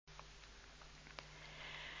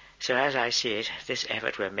So as I see it, this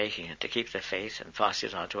effort we're making to keep the faith and pass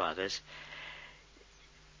it on to others,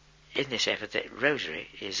 in this effort the rosary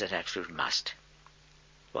is an absolute must.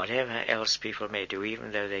 Whatever else people may do,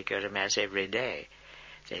 even though they go to Mass every day,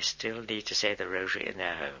 they still need to say the rosary in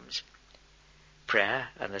their homes. Prayer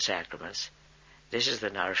and the sacraments, this is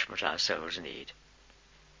the nourishment our souls need.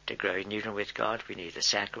 To grow in union with God, we need the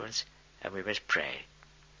sacraments, and we must pray.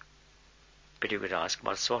 But you would ask,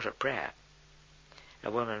 what sort of prayer? A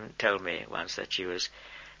woman told me once that she was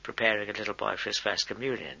preparing a little boy for his first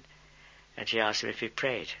communion, and she asked him if he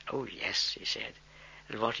prayed. "Oh, yes," he said.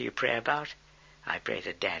 "And what do you pray about?" "I pray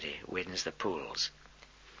that Daddy wins the pools."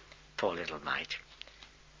 Poor little mite.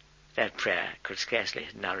 That prayer could scarcely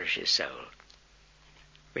nourish his soul.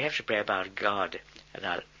 We have to pray about God and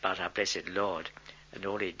about our blessed Lord and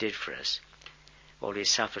all he did for us, all he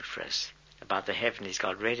suffered for us, about the heaven he's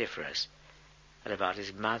got ready for us, and about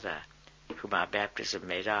his mother, whom our baptism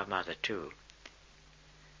made our mother too.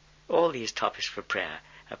 All these topics for prayer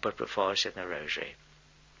are put before us in the Rosary,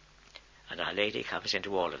 and Our Lady comes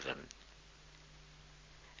into all of them.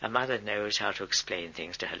 A mother knows how to explain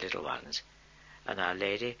things to her little ones, and Our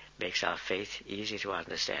Lady makes our faith easy to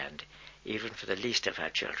understand, even for the least of her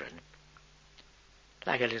children.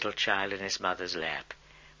 Like a little child in his mother's lap,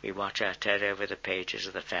 we watch her turn over the pages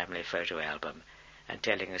of the family photo album and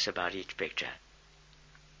telling us about each picture.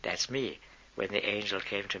 That's me when the angel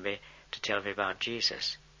came to me to tell me about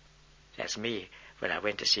Jesus. That's me when I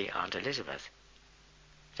went to see Aunt Elizabeth.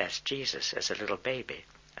 That's Jesus as a little baby,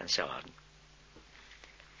 and so on.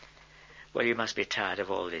 Well, you must be tired of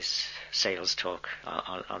all this sales talk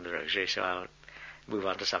on the Rosary, so I'll move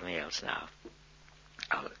on to something else now.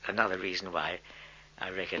 Another reason why I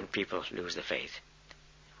reckon people lose the faith.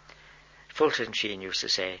 Fulton Sheen used to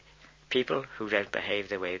say, people who don't behave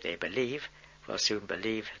the way they believe will soon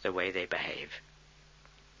believe the way they behave.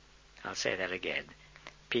 I'll say that again.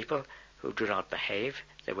 People who do not behave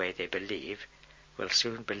the way they believe will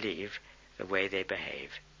soon believe the way they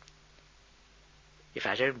behave. If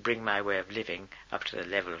I don't bring my way of living up to the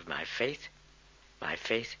level of my faith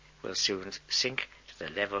will soon sink to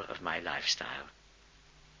the level of my lifestyle.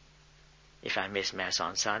 If I miss Mass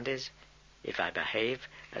on Sundays, if I behave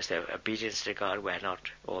as though obedience to God were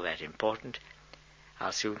not all that important,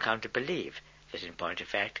 I'll soon come to believe that in point of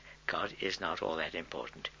fact God is not all that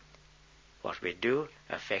important. What we do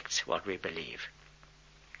affects what we believe.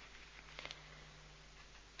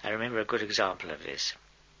 I remember a good example of this.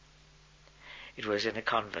 It was in a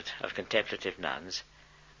convent of contemplative nuns,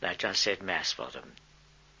 and I just said Mass for them.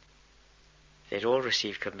 They'd all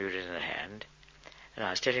received communion in the hand, and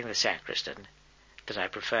I was telling the sacristan that I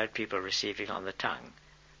preferred people receiving on the tongue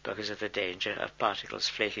because of the danger of particles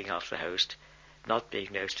flaking off the host, not being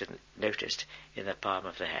noticed in the palm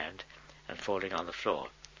of the hand and falling on the floor.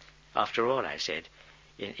 After all, I said,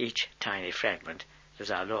 in each tiny fragment there's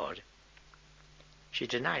our Lord. She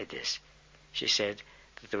denied this. She said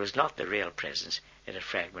that there was not the real presence in a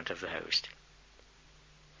fragment of the host.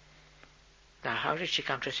 Now, how did she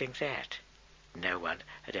come to think that? No one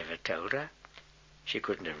had ever told her. She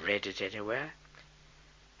couldn't have read it anywhere.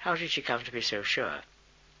 How did she come to be so sure?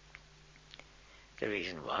 The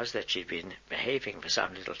reason was that she'd been behaving for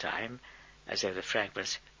some little time as though the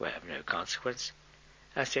fragments were of no consequence,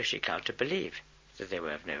 and so she came to believe that they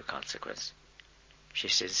were of no consequence. She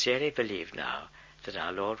sincerely believed now that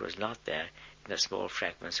our Lord was not there in the small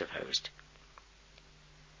fragments of host.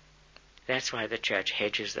 That's why the Church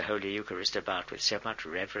hedges the Holy Eucharist about with so much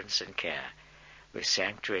reverence and care, with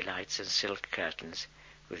sanctuary lights and silk curtains,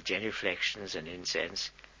 with genuflections and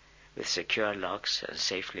incense, with secure locks and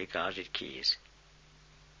safely guarded keys.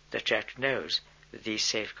 The Church knows that these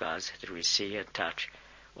safeguards that we see and touch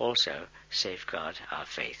also safeguard our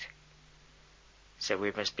faith. So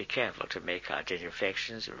we must be careful to make our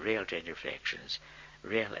genuflections,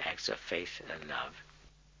 real acts of faith and love.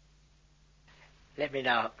 Let me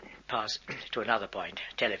now pass to another point,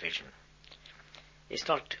 television. It's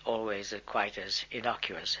not always quite as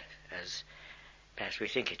innocuous as perhaps we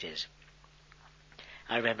think it is.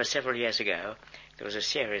 I remember several years ago there was a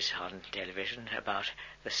series on television about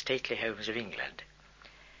the stately homes of England.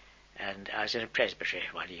 And I was in a presbytery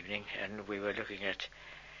one evening, and we were looking at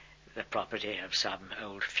the property of some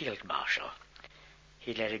old field marshal.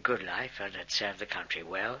 He led a good life and had served the country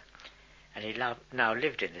well, and he now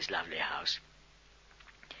lived in this lovely house.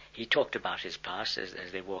 He talked about his past as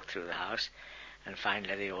they walked through the house, and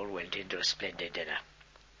finally they all went into a splendid dinner.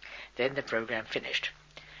 Then the program finished,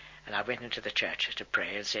 and I went into the church to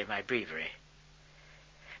pray and say my breviary.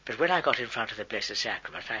 But when I got in front of the Blessed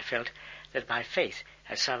Sacrament, I felt that my faith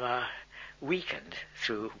had somehow weakened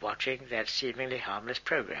through watching that seemingly harmless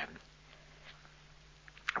program.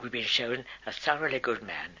 We've been shown a thoroughly good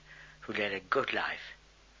man who led a good life,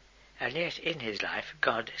 and yet in his life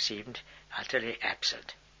God seemed utterly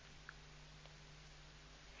absent.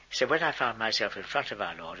 So when I found myself in front of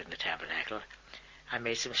our Lord in the tabernacle, I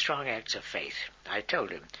made some strong acts of faith. I told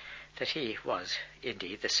him that he was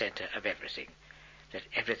indeed the centre of everything, that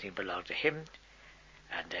everything belonged to him,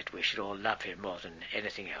 and that we should all love him more than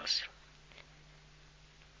anything else.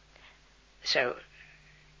 So,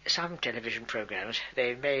 some television programs,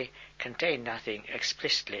 they may contain nothing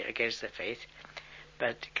explicitly against the faith,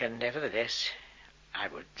 but can nevertheless, I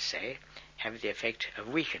would say, have the effect of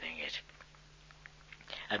weakening it.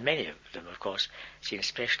 And many of them, of course, seem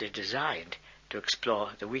specially designed to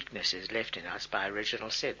explore the weaknesses left in us by original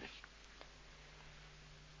sin.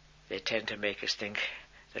 They tend to make us think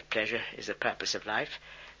that pleasure is the purpose of life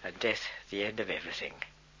and death the end of everything.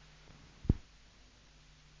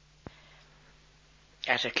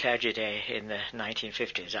 At a clergy day in the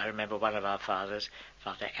 1950s, I remember one of our fathers,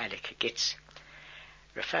 Father Alec Gitz,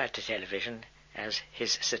 referred to television as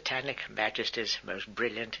His Satanic Majesty's most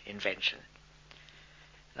brilliant invention.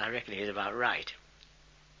 And I reckon he's about right.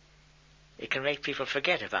 It can make people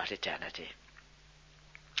forget about eternity.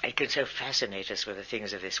 It can so fascinate us with the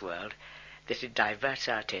things of this world that it diverts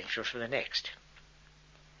our attention from the next.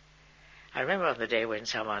 I remember on the day when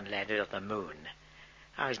someone landed on the moon,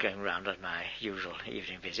 I was going round on my usual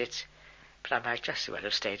evening visits, but I might just as well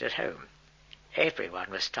have stayed at home. Everyone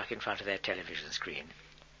was stuck in front of their television screen.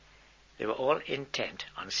 They were all intent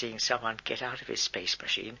on seeing someone get out of his space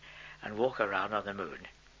machine and walk around on the moon.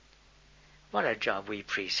 What a job we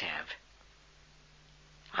priests have.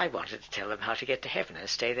 I wanted to tell them how to get to heaven and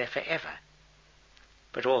stay there forever.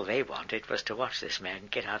 But all they wanted was to watch this man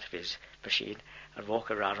get out of his machine and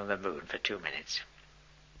walk around on the moon for 2 minutes.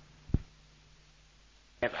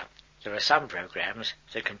 However, there are some programs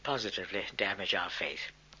that can positively damage our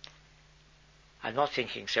faith. I'm not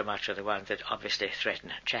thinking so much of the ones that obviously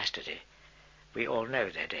threaten chastity. We all know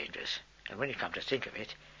they're dangerous, and when you come to think of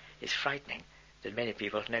it, it's frightening that many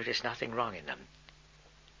people notice nothing wrong in them.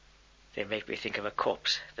 They make me think of a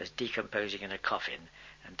corpse that's decomposing in a coffin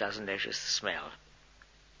and doesn't notice the smell.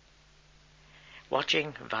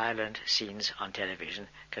 Watching violent scenes on television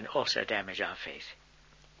can also damage our faith.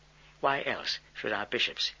 Why else should our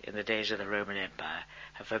bishops in the days of the Roman Empire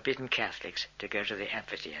have forbidden Catholics to go to the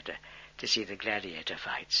amphitheatre to see the gladiator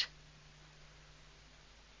fights?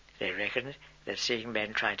 They reckoned that seeing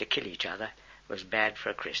men trying to kill each other was bad for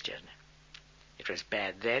a Christian. It was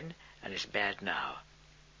bad then, and it's bad now.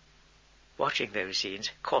 Watching those scenes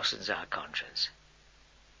coarsens our conscience.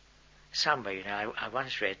 Somewhere, I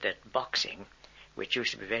once read that boxing, which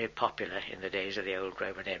used to be very popular in the days of the old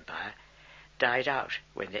Roman Empire, died out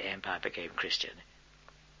when the empire became Christian.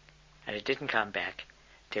 And it didn't come back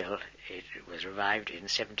till it was revived in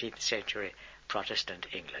 17th century Protestant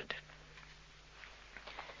England.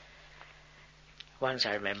 Once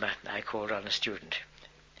I remember I called on a student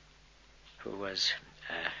who was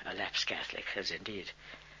a lapsed Catholic, as indeed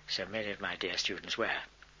so many of my dear students were,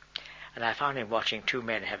 and I found him watching two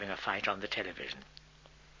men having a fight on the television.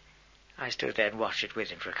 I stood there and watched it with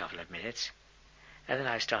him for a couple of minutes, and then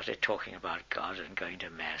I started talking about God and going to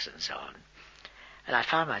Mass and so on, and I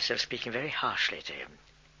found myself speaking very harshly to him.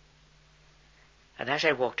 And as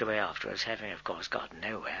I walked away afterwards, having of course gotten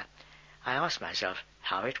nowhere, I asked myself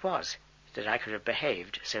how it was that I could have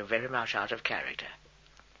behaved so very much out of character.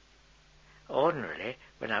 Ordinarily,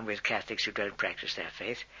 when I'm with Catholics who don't practice their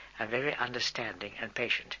faith, I'm very understanding and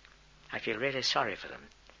patient. I feel really sorry for them.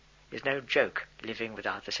 It's no joke living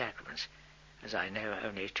without the sacraments, as I know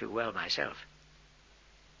only too well myself.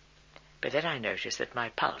 But then I noticed that my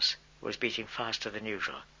pulse was beating faster than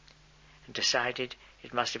usual, and decided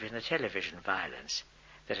it must have been the television violence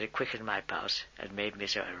that had quickened my pulse and made me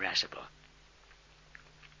so irascible.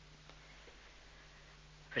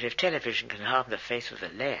 But if television can harm the faith of the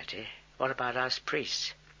laity, what about us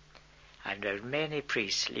priests? I've known many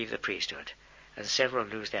priests leave the priesthood, and several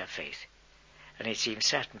lose their faith, and it seems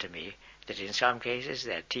certain to me that in some cases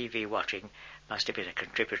their TV watching must have been a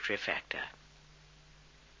contributory factor.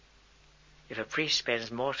 If a priest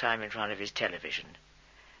spends more time in front of his television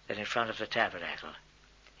than in front of the tabernacle,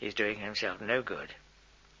 he's doing himself no good.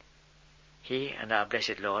 He and our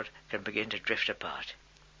blessed Lord can begin to drift apart.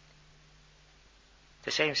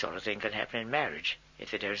 The same sort of thing can happen in marriage if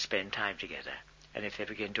they don't spend time together, and if they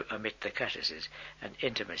begin to omit the courtesies and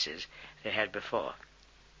intimacies they had before.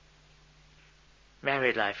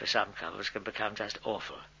 Married life for some couples can become just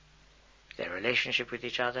awful. Their relationship with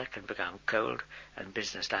each other can become cold and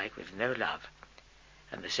businesslike with no love,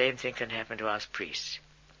 And the same thing can happen to us priests.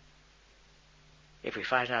 If we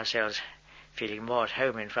find ourselves feeling more at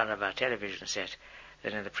home in front of our television set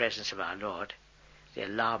than in the presence of our Lord, the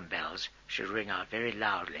alarm bells should ring out very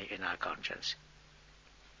loudly in our conscience.